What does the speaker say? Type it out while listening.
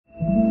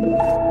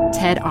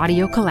TED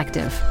Audio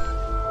Collective.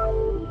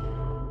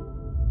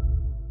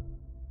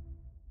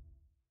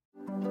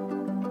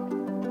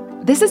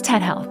 This is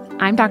TED Health.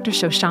 I'm Dr.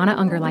 Shoshana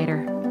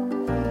Ungerleider.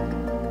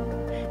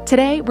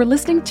 Today, we're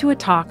listening to a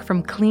talk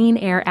from clean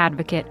air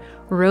advocate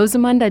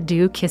Rosamund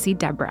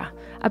Adoo-Kissi-Debrah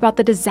about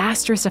the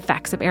disastrous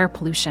effects of air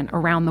pollution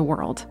around the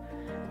world.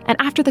 And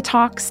after the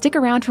talk, stick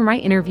around for my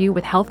interview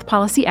with health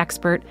policy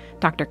expert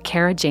Dr.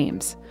 Cara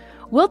James.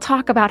 We'll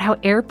talk about how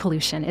air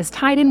pollution is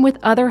tied in with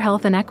other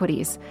health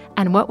inequities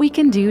and what we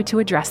can do to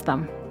address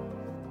them.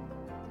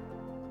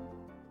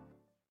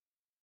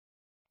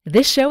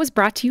 This show is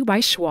brought to you by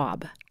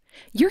Schwab.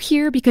 You're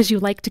here because you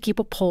like to keep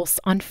a pulse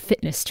on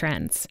fitness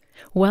trends.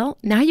 Well,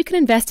 now you can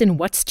invest in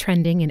what's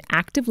trending in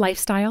active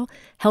lifestyle,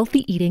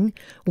 healthy eating,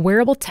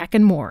 wearable tech,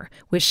 and more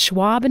with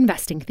Schwab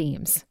investing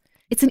themes.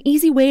 It's an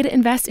easy way to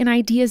invest in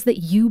ideas that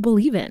you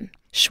believe in.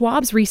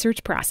 Schwab's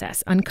research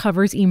process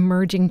uncovers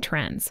emerging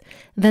trends.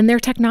 Then their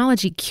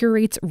technology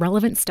curates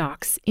relevant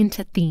stocks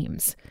into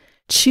themes.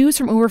 Choose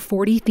from over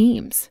 40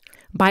 themes.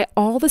 Buy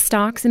all the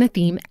stocks in a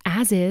theme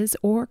as is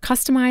or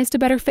customize to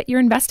better fit your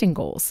investing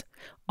goals.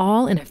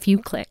 All in a few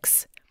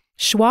clicks.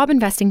 Schwab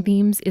Investing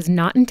Themes is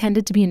not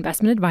intended to be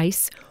investment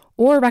advice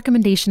or a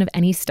recommendation of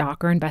any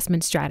stock or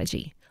investment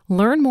strategy.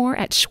 Learn more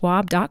at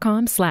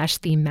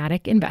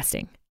schwab.com/thematic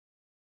investing.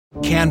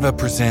 Canva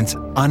presents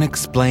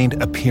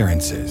Unexplained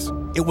Appearances.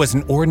 It was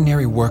an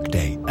ordinary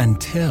workday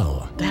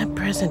until... that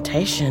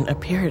presentation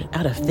appeared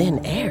out of thin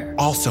air.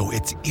 Also,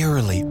 it's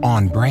eerily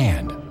on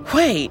brand.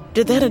 Wait,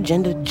 did that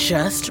agenda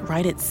just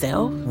write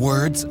itself?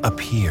 Words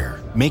appear,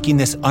 making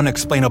this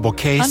unexplainable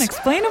case...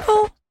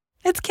 Unexplainable?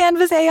 It's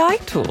Canva's AI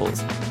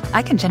tools.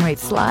 I can generate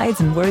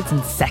slides and words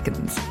in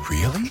seconds.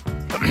 Really?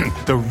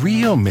 The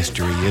real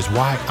mystery is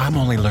why I'm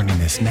only learning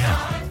this now.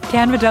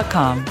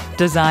 Canva.com,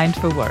 designed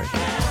for work.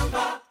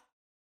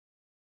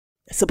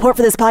 Support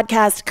for this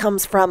podcast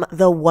comes from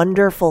The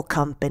Wonderful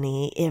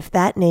Company. If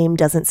that name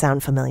doesn't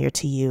sound familiar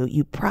to you,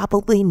 you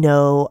probably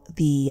know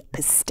the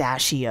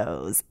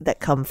pistachios that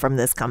come from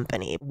this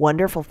company.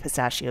 Wonderful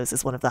Pistachios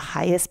is one of the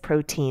highest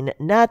protein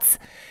nuts.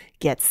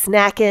 Get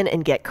snacking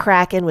and get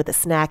cracking with a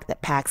snack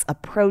that packs a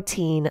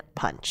protein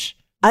punch.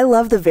 I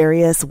love the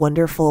various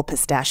wonderful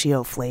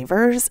pistachio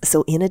flavors.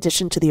 So in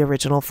addition to the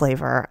original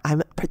flavor,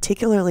 I'm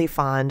particularly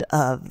fond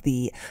of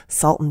the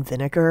salt and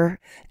vinegar,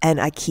 and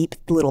I keep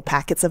little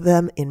packets of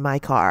them in my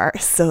car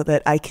so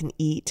that I can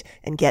eat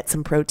and get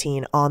some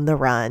protein on the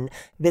run.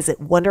 Visit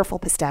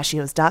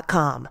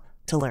wonderfulpistachios.com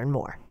to learn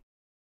more.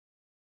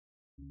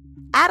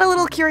 Add a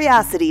little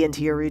curiosity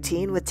into your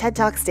routine with TED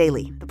Talks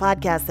Daily, the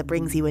podcast that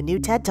brings you a new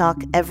TED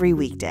Talk every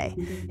weekday.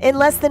 In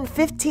less than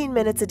 15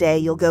 minutes a day,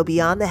 you'll go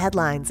beyond the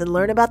headlines and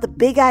learn about the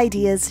big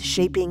ideas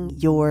shaping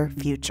your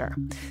future.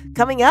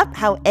 Coming up,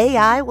 how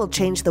AI will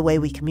change the way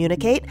we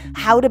communicate,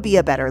 how to be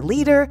a better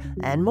leader,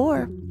 and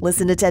more.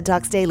 Listen to TED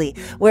Talks Daily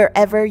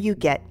wherever you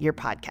get your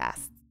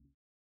podcasts.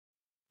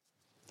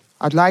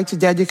 I'd like to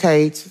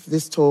dedicate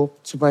this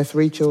talk to my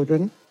 3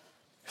 children,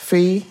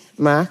 Fee,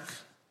 Mac,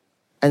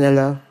 and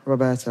Ella,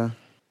 Roberta.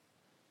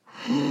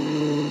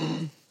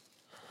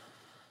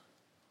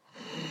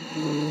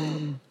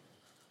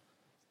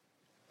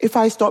 If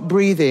I stop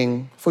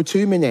breathing for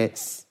 2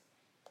 minutes,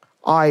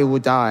 I will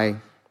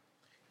die.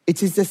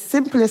 It is the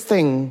simplest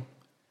thing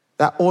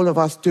that all of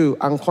us do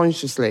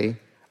unconsciously,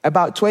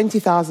 about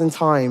 20,000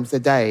 times a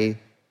day.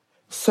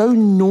 So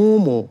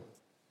normal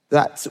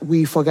that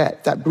we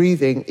forget that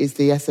breathing is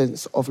the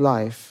essence of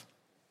life.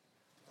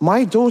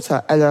 My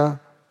daughter, Ella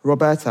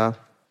Roberta,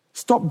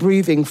 stopped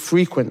breathing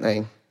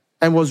frequently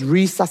and was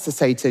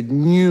resuscitated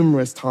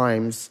numerous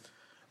times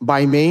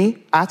by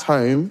me at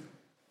home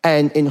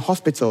and in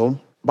hospital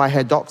by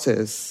her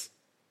doctors,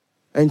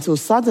 until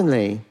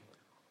suddenly,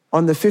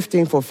 on the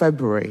 15th of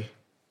February,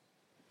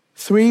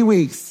 3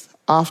 weeks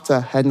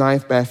after her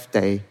 9th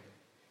birthday,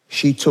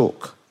 she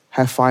took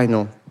her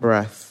final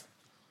breath.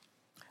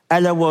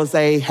 Ella was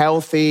a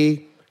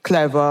healthy,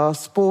 clever,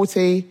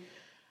 sporty,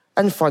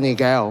 and funny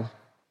girl.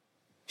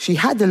 She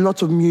had a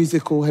lot of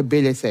musical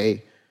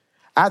ability.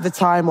 At the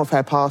time of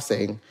her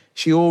passing,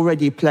 she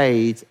already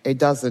played a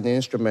dozen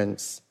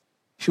instruments.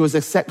 She was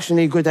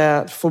exceptionally good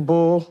at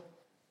football,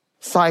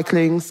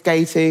 cycling,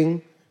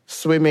 skating,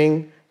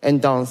 swimming,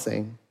 and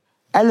dancing.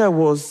 Ella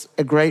was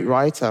a great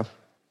writer,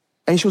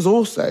 and she was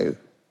also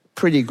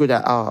pretty good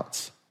at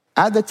art.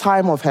 At the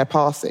time of her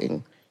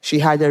passing, she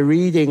had a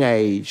reading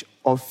age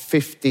of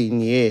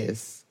 15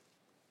 years.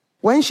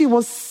 When she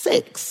was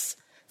 6,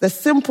 the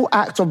simple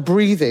act of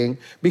breathing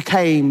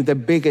became the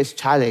biggest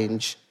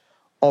challenge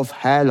of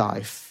her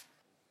life.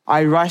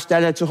 I rushed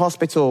Ella to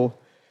hospital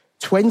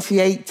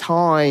 28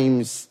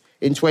 times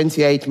in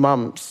 28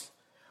 months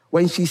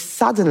when she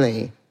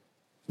suddenly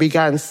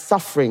began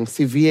suffering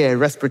severe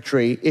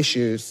respiratory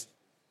issues.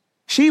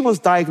 She was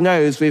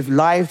diagnosed with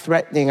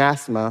life-threatening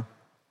asthma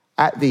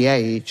at the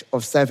age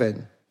of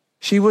 7.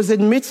 She was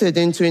admitted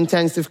into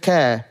intensive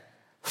care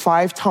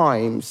 5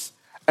 times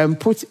and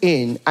put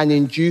in an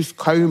induced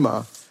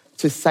coma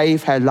to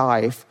save her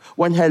life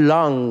when her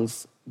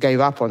lungs gave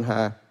up on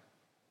her.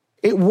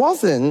 It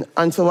wasn't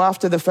until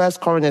after the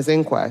first coroner's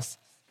inquest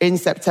in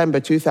September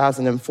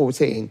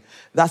 2014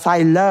 that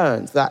I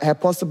learned that her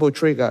possible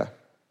trigger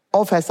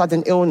of her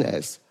sudden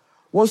illness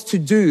was to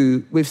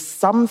do with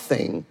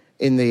something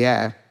in the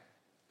air.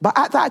 But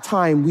at that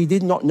time, we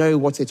did not know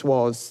what it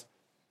was.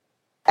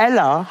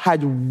 Ella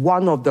had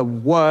one of the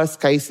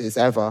worst cases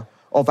ever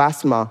of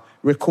asthma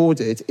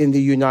recorded in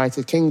the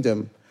United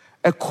Kingdom,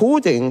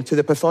 according to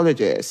the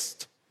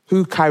pathologist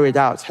who carried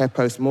out her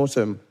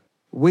post-mortem.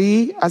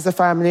 We, as a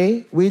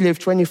family, we live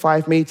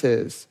 25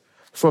 metres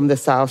from the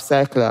South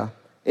Circular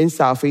in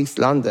southeast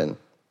London.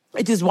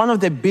 It is one of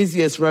the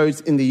busiest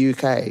roads in the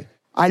UK.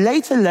 I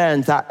later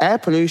learned that air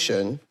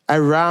pollution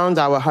around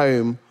our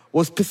home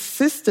was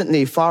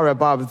persistently far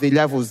above the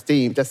levels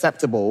deemed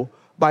acceptable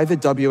by the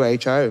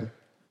WHO.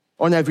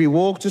 On every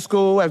walk to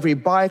school, every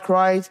bike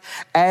ride,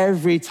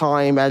 every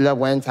time Ella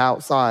went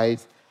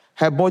outside,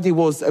 her body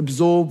was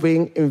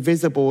absorbing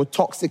invisible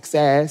toxic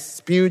air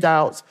spewed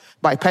out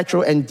by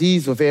petrol and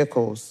diesel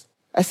vehicles.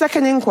 A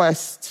second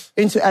inquest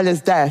into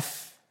Ella's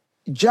death,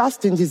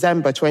 just in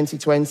December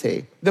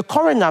 2020, the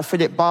coroner,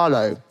 Philip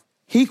Barlow,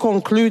 he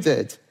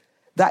concluded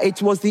that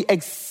it was the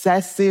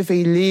excessive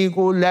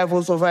illegal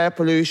levels of air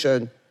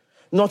pollution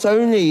not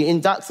only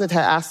inducted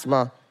her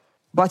asthma,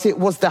 but it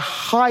was the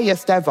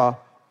highest ever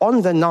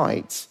on the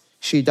night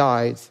she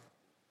died.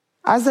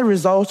 As a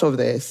result of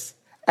this,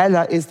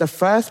 Ella is the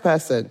first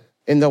person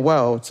in the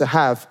world to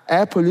have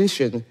air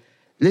pollution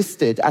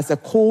listed as a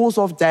cause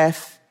of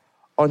death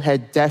on her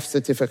death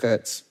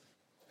certificate.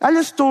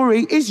 Ella's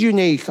story is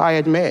unique, I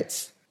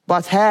admit,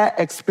 but her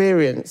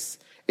experience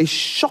is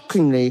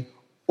shockingly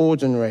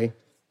ordinary.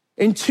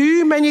 In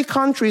too many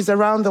countries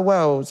around the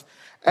world,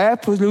 air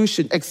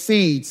pollution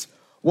exceeds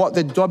what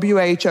the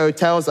WHO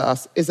tells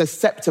us is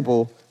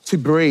acceptable to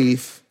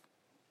breathe.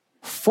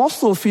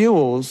 Fossil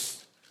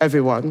fuels,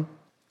 everyone,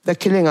 they're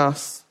killing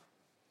us.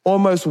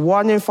 Almost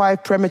 1 in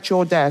 5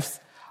 premature deaths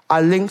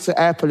are linked to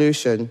air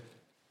pollution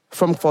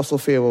from fossil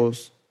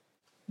fuels.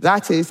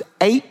 That is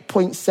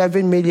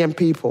 8.7 million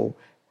people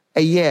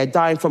a year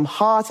dying from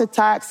heart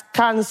attacks,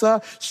 cancer,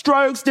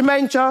 strokes,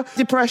 dementia,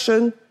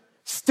 depression,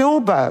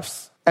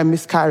 stillbirths, and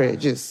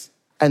miscarriages.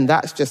 And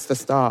that's just the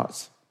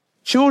start.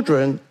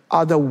 Children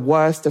are the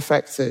worst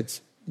affected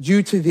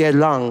due to their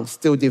lungs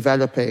still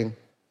developing.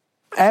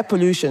 Air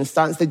pollution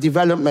stunts the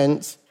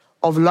development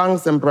of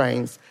lungs and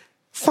brains.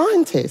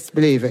 Scientists,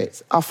 believe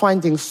it, are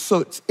finding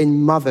soot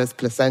in mothers'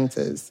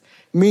 placentas,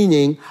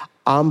 meaning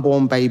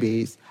unborn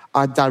babies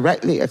are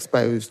directly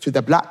exposed to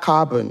the black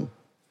carbon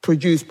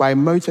produced by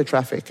motor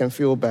traffic and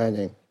fuel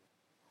burning.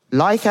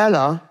 Like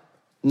Ella,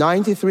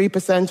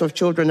 93% of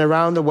children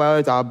around the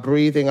world are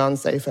breathing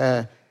unsafe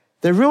air.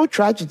 The real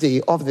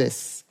tragedy of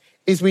this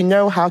is we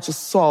know how to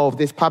solve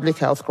this public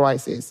health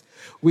crisis.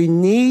 We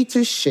need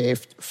to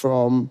shift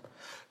from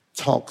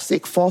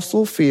toxic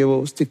fossil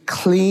fuels to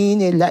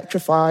clean,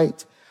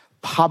 electrified,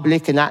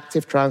 public and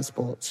active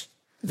transport.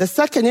 The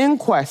second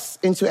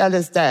inquest into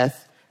Ella's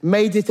death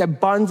made it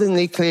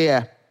abundantly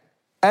clear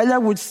Ella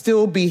would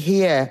still be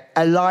here,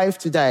 alive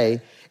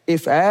today,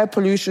 if air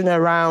pollution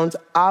around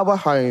our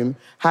home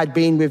had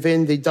been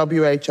within the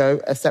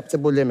WHO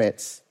acceptable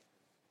limits.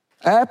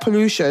 Air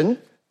pollution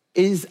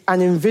is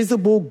an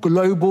invisible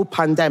global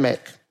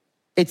pandemic.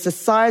 It's a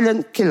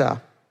silent killer.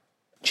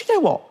 Do you know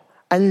what?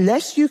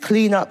 Unless you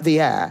clean up the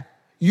air,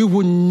 you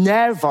will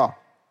never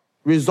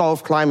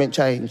resolve climate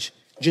change.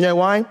 Do you know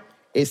why?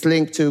 It's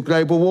linked to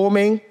global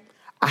warming,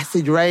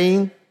 acid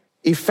rain,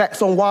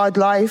 effects on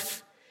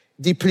wildlife,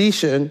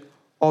 depletion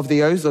of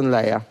the ozone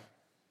layer.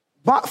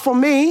 But for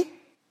me,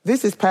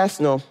 this is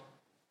personal.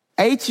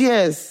 8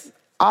 years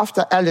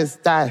after Ella's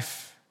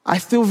death, I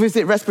still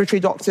visit respiratory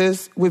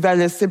doctors with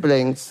Ella's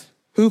siblings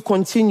who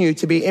continue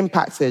to be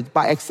impacted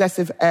by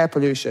excessive air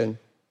pollution.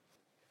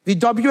 The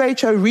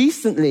WHO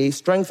recently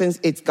strengthened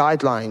its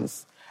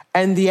guidelines,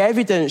 and the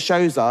evidence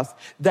shows us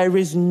there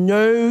is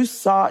no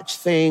such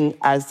thing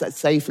as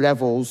safe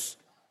levels.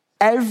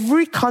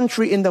 Every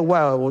country in the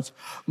world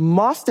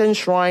must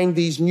enshrine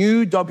these new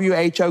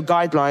WHO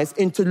guidelines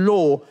into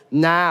law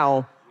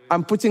now.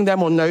 I'm putting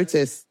them on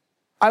notice.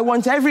 I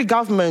want every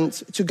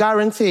government to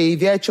guarantee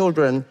their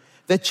children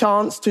the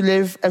chance to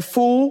live a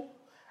full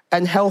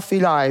and healthy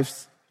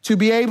lives, to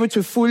be able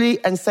to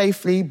fully and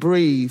safely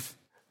breathe.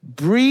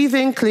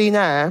 Breathing clean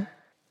air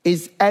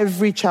is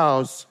every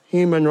child's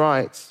human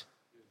right.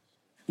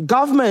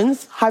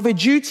 Governments have a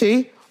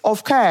duty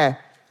of care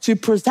to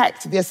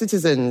protect their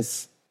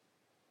citizens.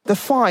 The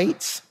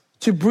fight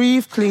to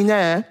breathe clean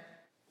air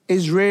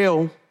is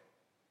real.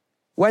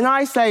 When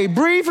I say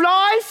breathe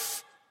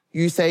life,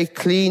 you say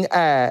clean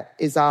air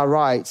is our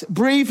right.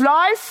 Breathe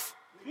life.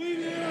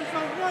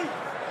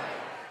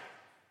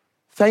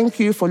 Thank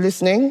you for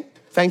listening.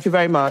 Thank you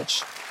very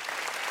much.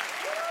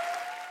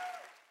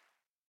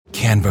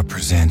 Canva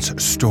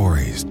presents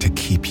stories to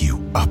keep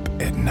you up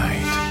at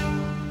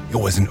night. It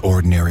was an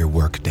ordinary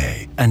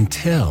workday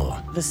until...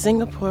 The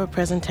Singapore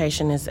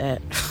presentation is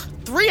at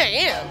 3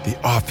 a.m. The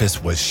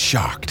office was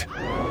shocked.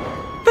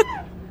 But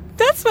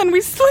that's when we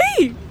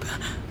sleep.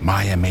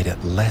 Maya made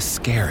it less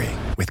scary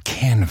with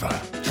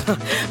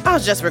Canva. I'll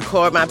just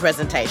record my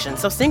presentation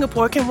so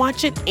Singapore can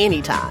watch it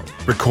anytime.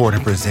 Record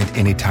and present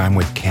anytime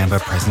with Canva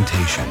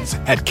presentations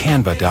at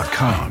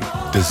canva.com.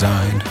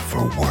 Designed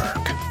for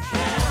work.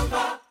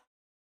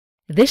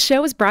 This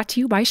show is brought to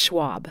you by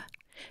Schwab.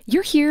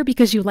 You're here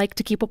because you like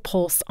to keep a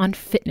pulse on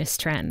fitness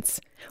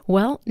trends.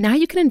 Well, now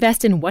you can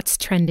invest in what's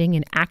trending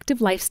in active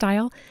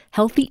lifestyle,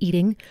 healthy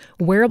eating,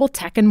 wearable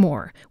tech, and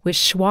more with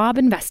Schwab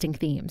investing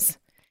themes.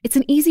 It's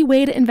an easy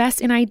way to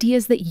invest in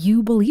ideas that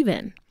you believe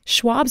in.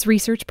 Schwab's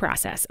research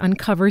process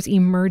uncovers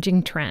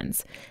emerging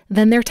trends.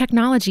 Then their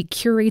technology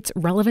curates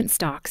relevant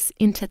stocks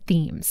into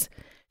themes.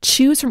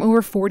 Choose from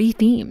over 40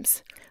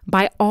 themes.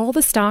 Buy all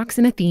the stocks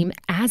in a theme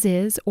as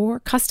is or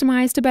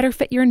customize to better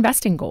fit your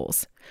investing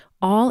goals,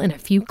 all in a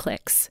few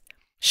clicks.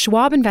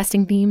 Schwab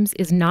Investing Themes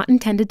is not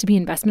intended to be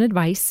investment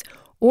advice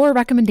or a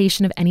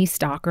recommendation of any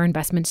stock or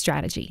investment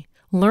strategy.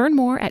 Learn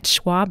more at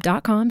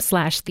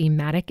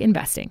schwab.com/thematic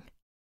investing.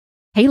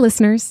 Hey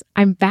listeners,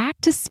 I'm back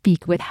to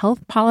speak with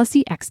health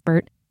policy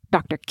expert,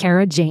 Dr.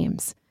 Cara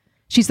James.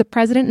 She's the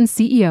president and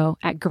CEO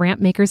at Grant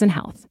Makers in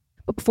Health.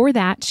 But before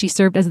that, she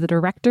served as the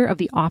director of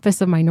the Office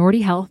of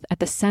Minority Health at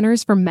the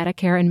Centers for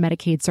Medicare and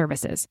Medicaid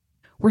Services,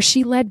 where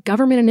she led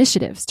government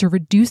initiatives to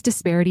reduce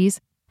disparities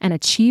and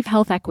achieve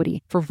health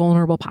equity for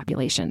vulnerable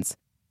populations.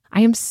 I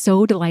am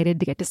so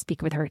delighted to get to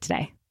speak with her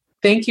today.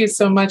 Thank you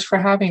so much for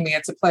having me.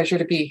 It's a pleasure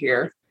to be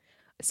here.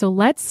 So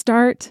let's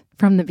start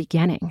from the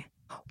beginning.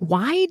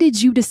 Why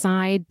did you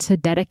decide to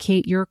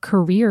dedicate your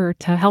career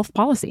to health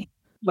policy?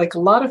 Like a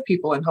lot of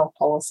people in health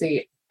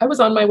policy, I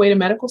was on my way to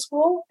medical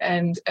school,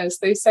 and as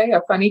they say,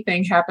 a funny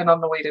thing happened on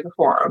the way to the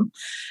forum.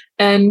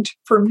 And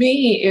for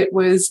me, it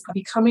was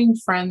becoming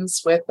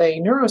friends with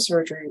a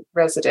neurosurgery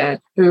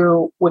resident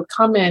who would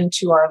come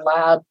into our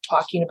lab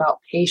talking about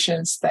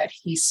patients that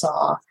he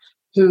saw,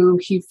 who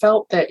he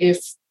felt that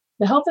if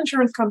the health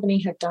insurance company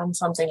had done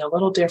something a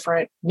little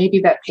different, maybe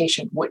that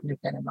patient wouldn't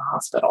have been in the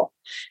hospital.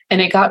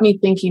 And it got me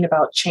thinking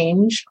about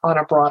change on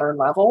a broader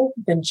level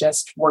than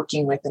just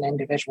working with an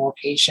individual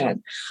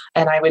patient.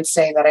 And I would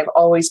say that I've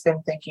always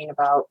been thinking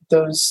about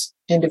those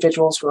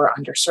individuals who are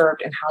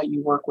underserved and how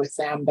you work with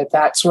them. But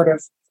that sort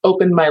of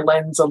opened my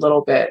lens a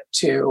little bit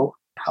to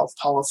health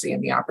policy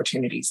and the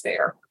opportunities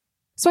there.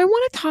 So I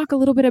want to talk a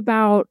little bit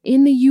about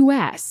in the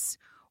U.S.,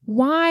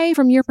 why,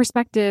 from your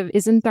perspective,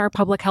 isn't our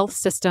public health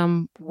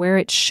system where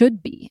it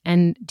should be?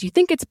 And do you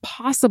think it's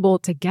possible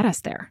to get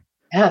us there?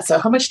 Yeah, so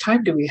how much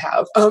time do we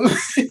have?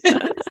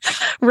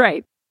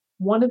 Right.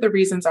 One of the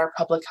reasons our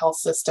public health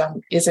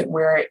system isn't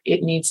where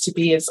it needs to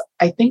be is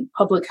I think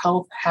public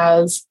health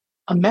has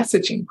a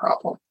messaging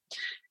problem.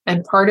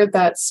 And part of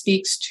that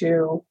speaks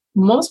to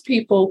most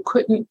people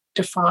couldn't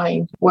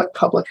define what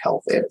public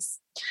health is.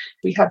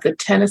 We have the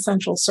 10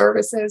 essential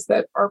services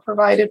that are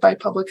provided by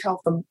public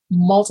health, the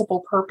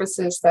multiple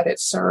purposes that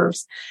it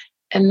serves.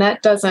 And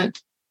that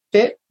doesn't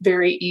fit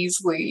very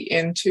easily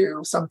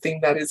into something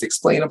that is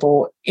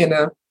explainable in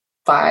a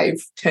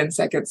 5-10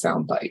 second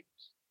soundbite.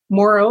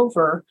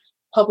 Moreover,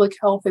 public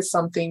health is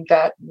something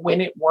that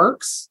when it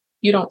works,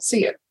 you don't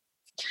see it.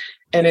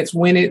 And it's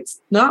when it's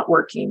not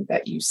working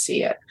that you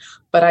see it.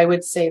 But I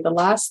would say the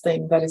last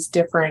thing that is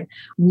different,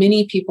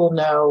 many people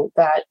know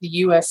that the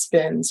U.S.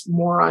 spends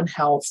more on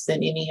health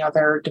than any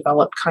other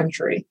developed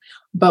country.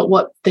 But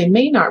what they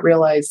may not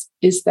realize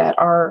is that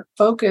our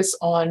focus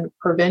on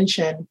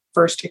prevention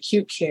versus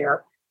acute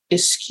care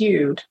is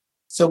skewed.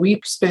 So we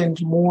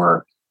spend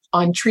more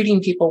on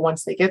treating people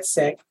once they get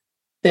sick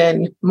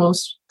than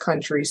most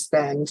countries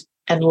spend,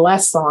 and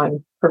less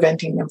on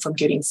preventing them from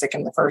getting sick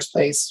in the first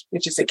place,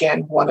 which is,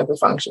 again, one of the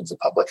functions of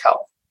public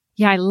health.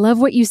 Yeah, I love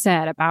what you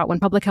said about when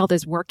public health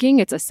is working,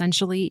 it's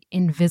essentially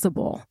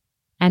invisible.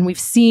 And we've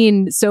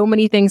seen so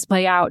many things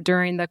play out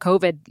during the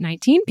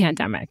COVID-19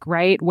 pandemic,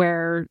 right?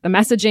 Where the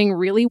messaging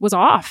really was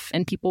off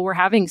and people were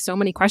having so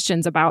many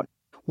questions about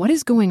what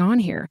is going on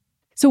here.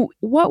 So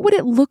what would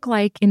it look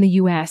like in the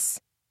U.S.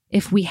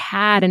 if we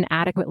had an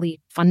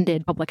adequately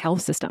funded public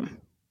health system?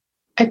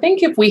 I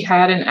think if we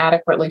had an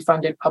adequately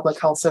funded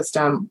public health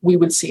system, we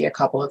would see a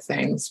couple of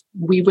things.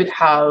 We would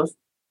have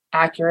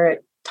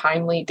accurate,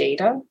 timely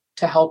data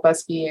to help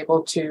us be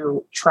able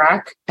to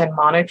track and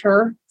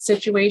monitor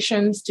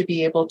situations, to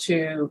be able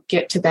to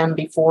get to them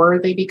before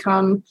they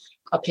become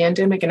a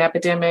pandemic, an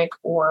epidemic,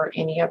 or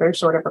any other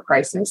sort of a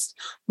crisis.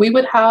 We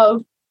would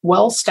have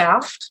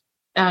well-staffed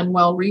and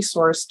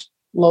well-resourced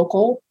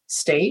local,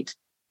 state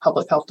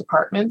public health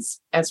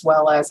departments, as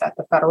well as at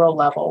the federal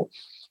level.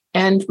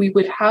 And we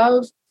would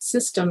have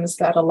systems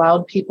that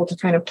allowed people to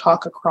kind of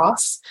talk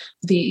across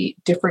the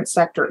different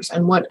sectors.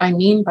 And what I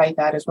mean by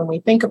that is when we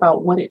think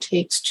about what it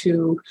takes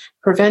to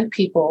prevent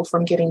people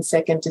from getting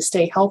sick and to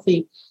stay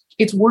healthy,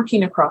 it's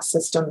working across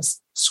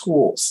systems,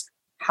 schools,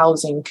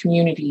 housing,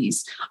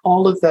 communities,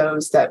 all of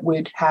those that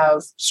would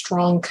have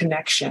strong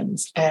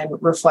connections and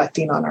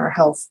reflecting on our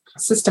health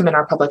system and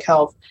our public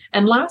health.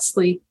 And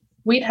lastly,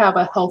 we'd have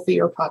a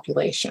healthier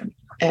population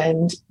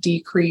and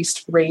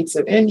decreased rates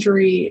of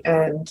injury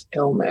and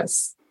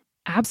illness.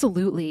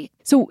 Absolutely.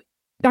 So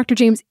Dr.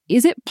 James,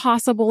 is it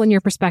possible in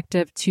your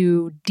perspective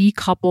to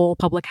decouple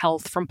public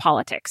health from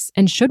politics?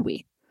 And should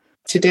we?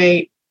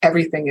 Today,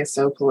 everything is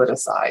so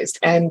politicized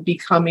and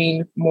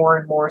becoming more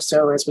and more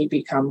so as we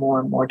become more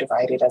and more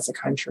divided as a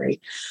country.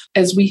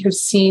 As we have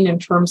seen in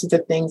terms of the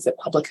things that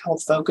public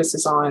health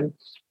focuses on,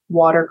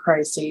 water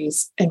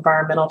crises,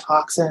 environmental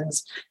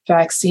toxins,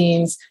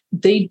 vaccines,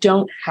 they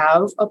don't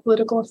have a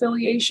political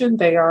affiliation.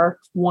 They are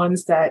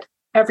ones that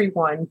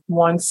everyone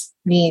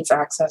needs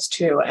access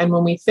to. And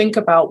when we think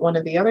about one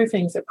of the other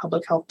things that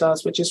public health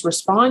does, which is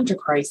respond to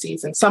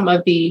crises and some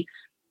of the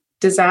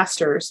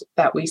disasters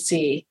that we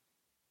see,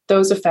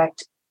 those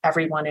affect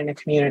everyone in a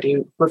community,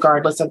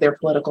 regardless of their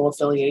political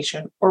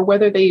affiliation or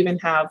whether they even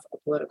have a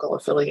political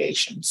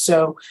affiliation.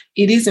 So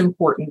it is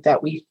important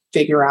that we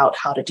figure out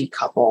how to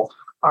decouple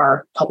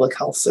our public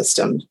health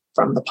system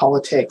from the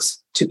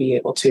politics to be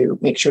able to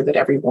make sure that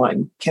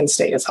everyone can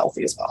stay as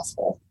healthy as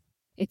possible.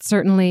 It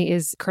certainly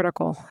is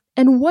critical.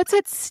 And what's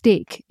at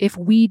stake if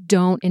we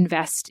don't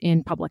invest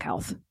in public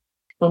health?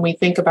 When we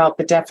think about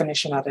the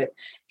definition of it,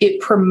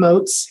 it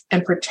promotes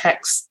and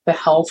protects the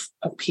health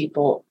of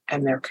people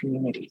and their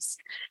communities.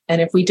 And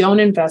if we don't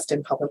invest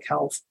in public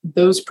health,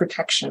 those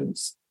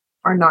protections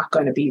are not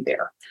going to be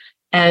there.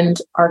 And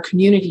our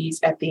communities,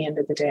 at the end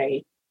of the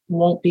day,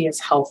 won't be as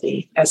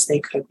healthy as they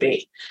could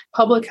be.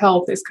 Public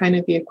health is kind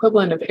of the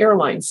equivalent of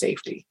airline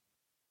safety.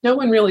 No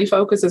one really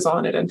focuses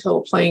on it until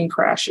a plane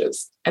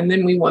crashes, and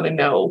then we want to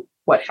know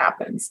what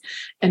happens.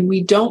 And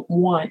we don't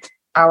want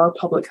our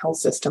public health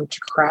system to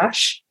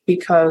crash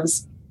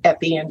because at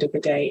the end of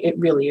the day, it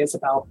really is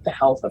about the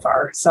health of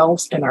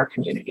ourselves and our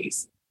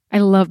communities. I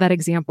love that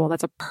example.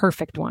 That's a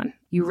perfect one.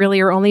 You really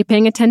are only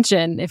paying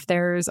attention if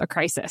there's a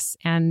crisis,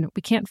 and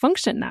we can't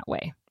function that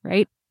way,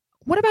 right?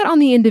 What about on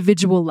the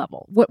individual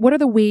level? What are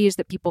the ways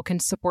that people can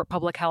support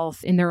public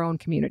health in their own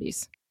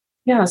communities?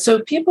 Yeah,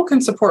 so people can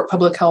support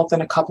public health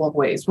in a couple of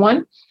ways.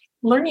 One,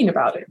 learning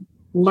about it,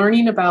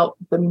 learning about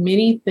the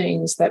many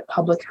things that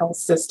public health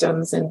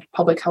systems and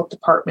public health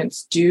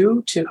departments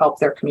do to help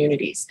their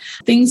communities.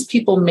 Things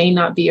people may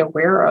not be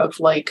aware of,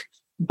 like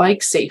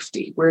bike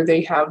safety, where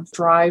they have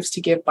drives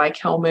to give bike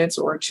helmets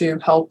or to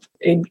help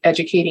in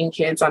educating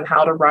kids on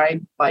how to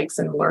ride bikes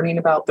and learning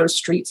about their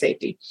street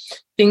safety.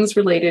 Things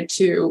related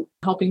to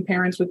helping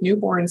parents with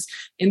newborns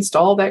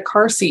install that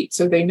car seat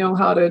so they know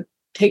how to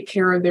take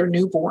care of their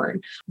newborn.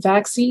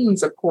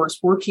 Vaccines, of course,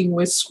 working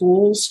with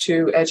schools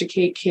to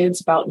educate kids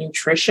about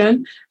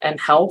nutrition and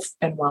health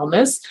and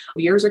wellness.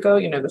 Years ago,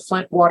 the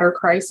Flint water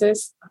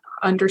crisis,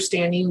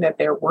 understanding that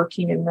they're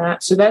working in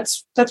that. So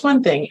that's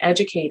one thing,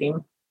 educating.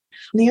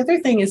 And the other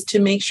thing is to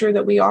make sure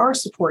that we are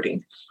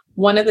supporting.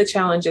 One of the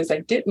challenges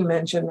I didn't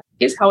mention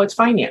is how it's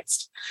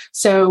financed.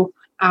 So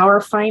our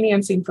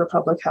financing for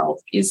public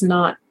health is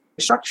not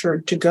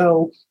structured to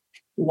go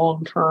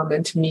long-term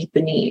and to meet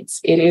the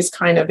needs. It is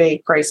kind of a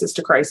crisis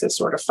to crisis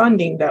sort of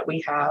funding that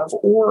we have,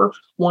 or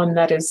one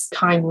that is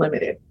time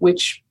limited,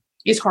 which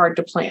is hard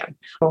to plan.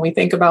 When we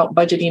think about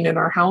budgeting in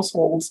our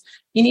households,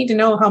 you need to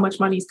know how much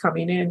money is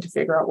coming in to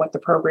figure out what the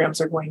programs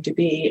are going to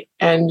be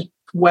and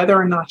whether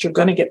or not you're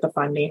going to get the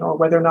funding or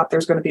whether or not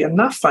there's going to be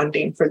enough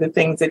funding for the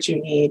things that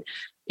you need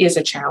is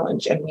a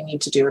challenge. And we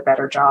need to do a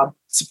better job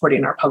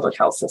supporting our public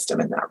health system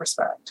in that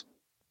respect.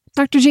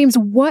 Dr. James,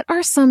 what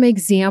are some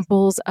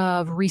examples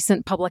of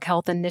recent public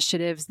health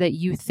initiatives that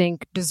you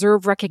think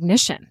deserve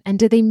recognition? And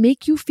do they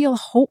make you feel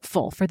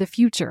hopeful for the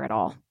future at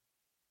all?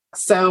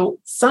 So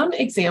some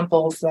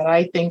examples that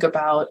I think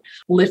about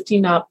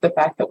lifting up the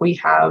fact that we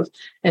have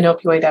an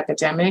opioid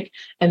epidemic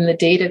and the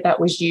data that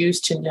was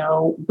used to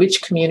know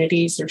which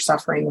communities are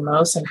suffering the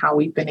most and how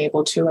we've been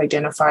able to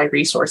identify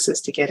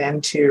resources to get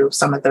into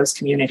some of those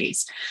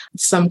communities.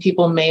 Some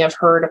people may have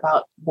heard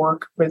about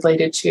work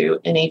related to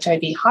an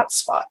HIV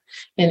hotspot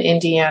in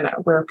Indiana,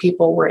 where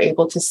people were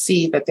able to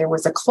see that there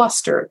was a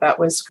cluster that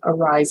was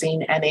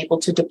arising and able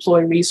to deploy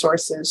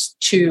resources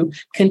to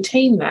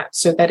contain that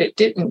so that it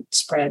didn't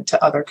spread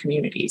to other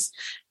communities.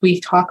 We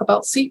talk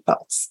about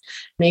seatbelts,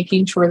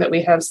 making sure that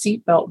we have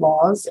seatbelt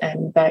laws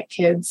and that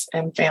kids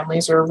and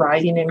families are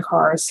riding in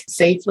cars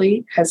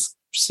safely has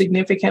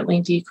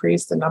significantly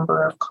decreased the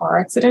number of car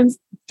accidents,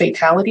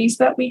 fatalities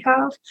that we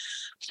have.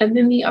 And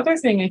then the other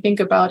thing I think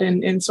about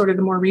in sort of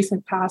the more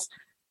recent past,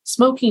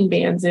 smoking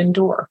bans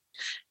indoor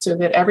so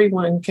that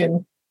everyone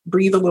can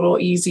breathe a little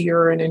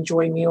easier and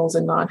enjoy meals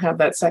and not have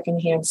that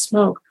secondhand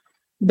smoke.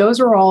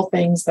 Those are all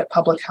things that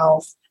public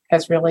health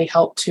has really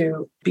helped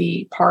to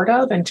be part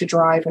of and to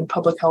drive in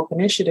public health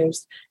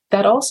initiatives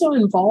that also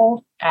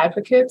involve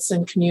advocates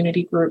and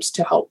community groups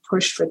to help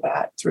push for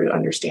that through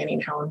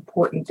understanding how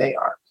important they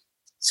are.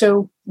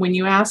 So when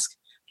you ask,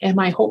 am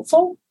I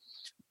hopeful?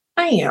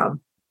 I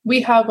am.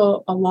 We have a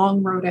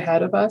long road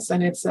ahead of us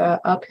and it's an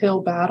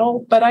uphill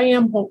battle, but I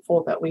am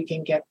hopeful that we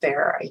can get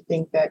there. I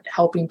think that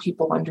helping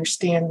people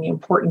understand the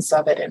importance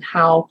of it and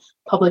how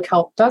public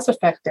health does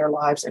affect their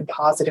lives in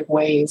positive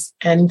ways,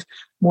 and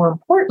more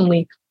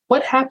importantly,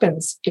 what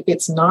happens if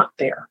it's not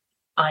there,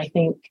 I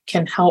think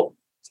can help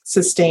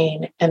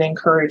sustain and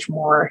encourage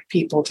more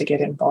people to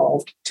get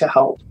involved to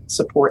help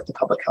support the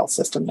public health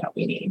system that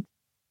we need.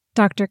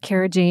 Dr.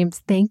 Cara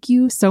James, thank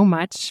you so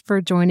much for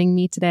joining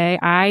me today.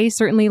 I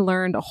certainly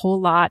learned a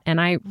whole lot,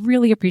 and I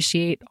really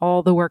appreciate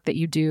all the work that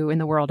you do in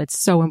the world. It's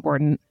so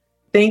important.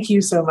 Thank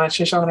you so much,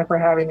 Shoshana, for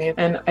having me.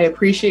 And I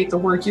appreciate the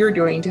work you're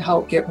doing to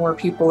help get more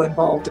people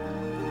involved.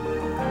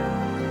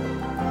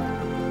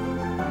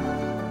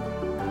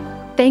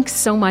 Thanks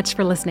so much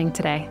for listening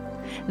today.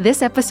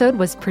 This episode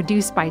was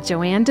produced by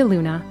Joanne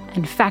DeLuna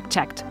and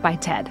fact-checked by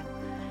Ted.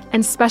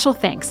 And special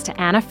thanks to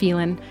Anna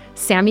Phelan,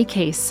 Sammy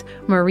Case,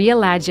 Maria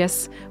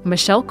Lagius,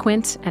 Michelle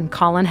Quint, and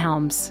Colin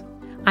Helms.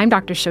 I'm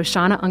Dr.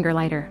 Shoshana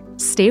Ungerleider.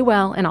 Stay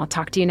well, and I'll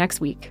talk to you next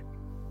week.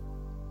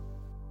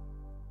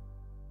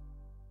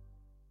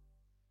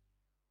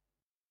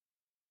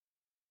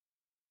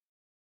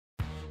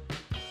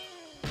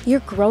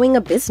 You're growing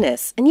a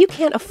business, and you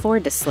can't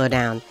afford to slow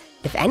down.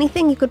 If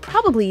anything, you could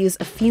probably use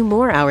a few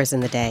more hours in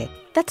the day.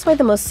 That's why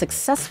the most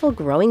successful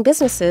growing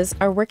businesses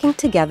are working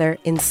together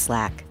in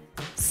Slack.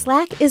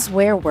 Slack is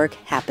where work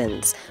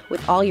happens,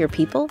 with all your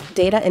people,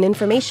 data, and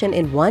information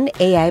in one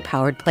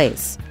AI-powered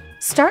place.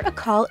 Start a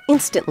call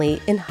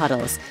instantly in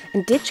huddles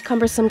and ditch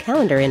cumbersome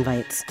calendar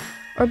invites.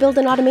 Or build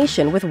an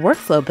automation with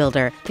Workflow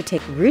Builder to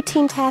take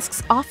routine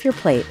tasks off your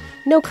plate,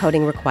 no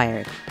coding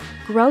required.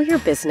 Grow your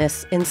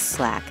business in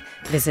Slack.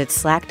 Visit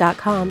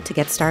slack.com to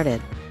get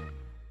started.